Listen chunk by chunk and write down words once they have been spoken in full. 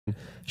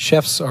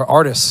Chefs are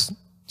artists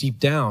deep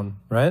down,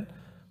 right?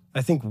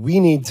 I think we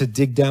need to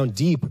dig down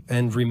deep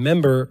and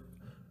remember,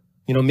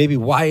 you know, maybe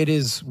why it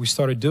is we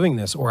started doing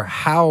this, or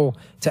how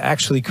to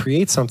actually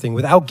create something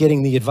without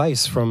getting the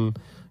advice from,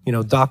 you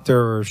know,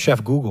 Dr. or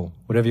Chef Google,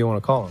 whatever you want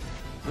to call him.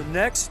 The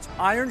next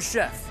Iron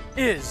Chef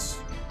is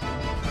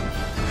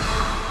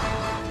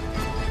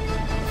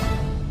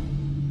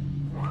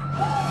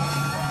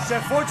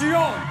Chef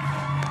Forgione.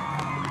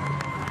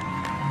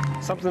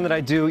 Something that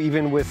I do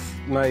even with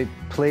my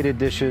plated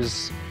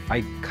dishes,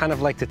 I kind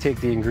of like to take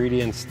the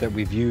ingredients that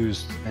we've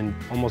used and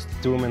almost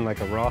do them in like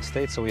a raw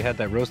state. So we had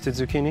that roasted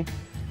zucchini.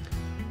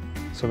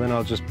 So then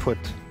I'll just put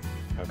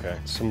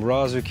some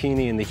raw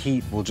zucchini, and the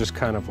heat will just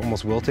kind of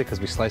almost wilt it because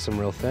we slice them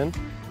real thin.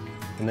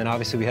 And then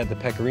obviously we had the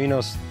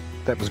pecorinos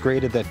that was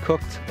grated, that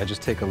cooked. I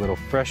just take a little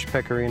fresh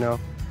pecorino,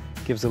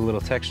 gives it a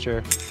little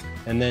texture.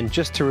 And then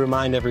just to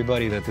remind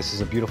everybody that this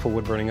is a beautiful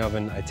wood burning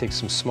oven, I take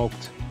some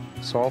smoked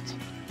salt.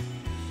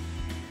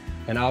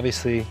 And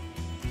obviously,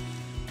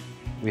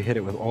 we hit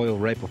it with oil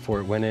right before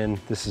it went in.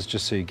 This is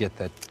just so you get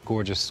that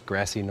gorgeous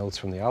grassy notes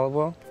from the olive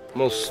oil.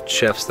 Most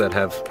chefs that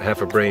have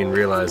half a brain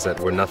realize that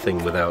we're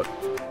nothing without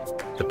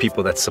the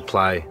people that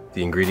supply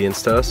the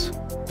ingredients to us.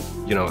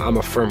 You know, I'm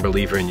a firm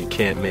believer in you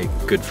can't make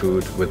good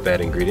food with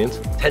bad ingredients.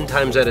 10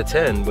 times out of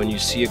 10, when you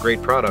see a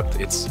great product,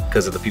 it's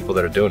because of the people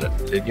that are doing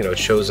it. You know, it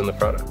shows in the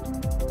product.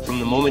 From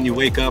the moment you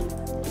wake up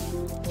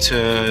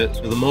to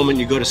the moment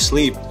you go to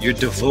sleep, you're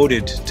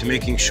devoted to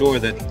making sure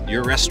that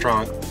your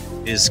restaurant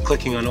is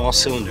clicking on all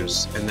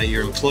cylinders and that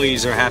your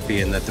employees are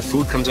happy and that the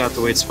food comes out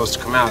the way it's supposed to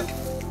come out.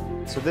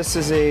 So this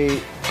is a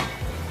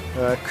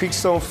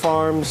Creekstone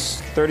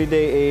Farms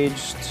 30-day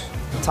aged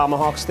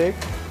tomahawk steak,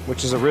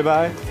 which is a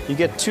ribeye. You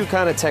get two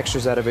kind of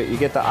textures out of it. You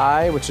get the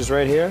eye, which is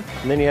right here,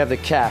 and then you have the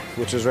cap,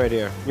 which is right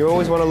here. You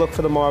always want to look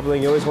for the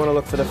marbling, you always want to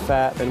look for the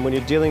fat, and when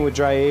you're dealing with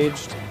dry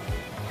aged,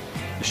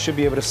 you should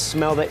be able to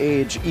smell the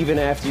age even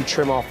after you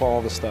trim off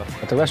all the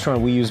stuff. At the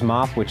restaurant, we use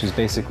mop, which is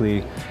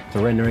basically the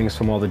renderings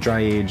from all the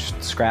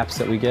dry-aged scraps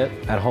that we get.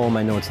 At home,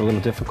 I know it's a little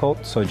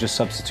difficult, so I just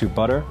substitute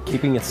butter,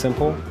 keeping it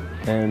simple,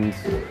 and,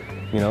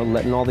 you know,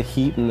 letting all the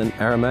heat and the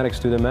aromatics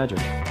do their magic.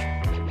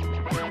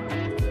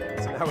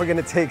 So now we're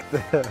gonna take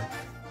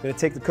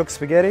the cooked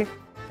spaghetti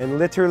and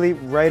literally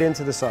right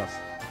into the sauce.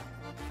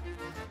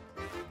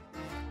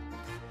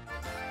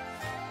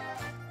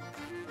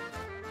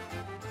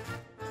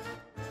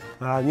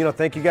 You know,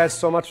 thank you guys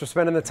so much for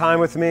spending the time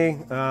with me.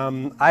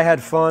 I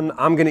had fun.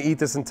 I'm gonna eat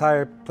this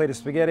entire plate of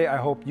spaghetti. I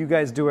hope you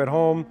guys do at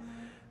home.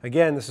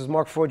 Again, this is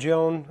Marc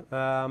Forgione.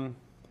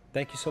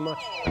 Thank you so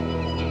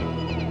much.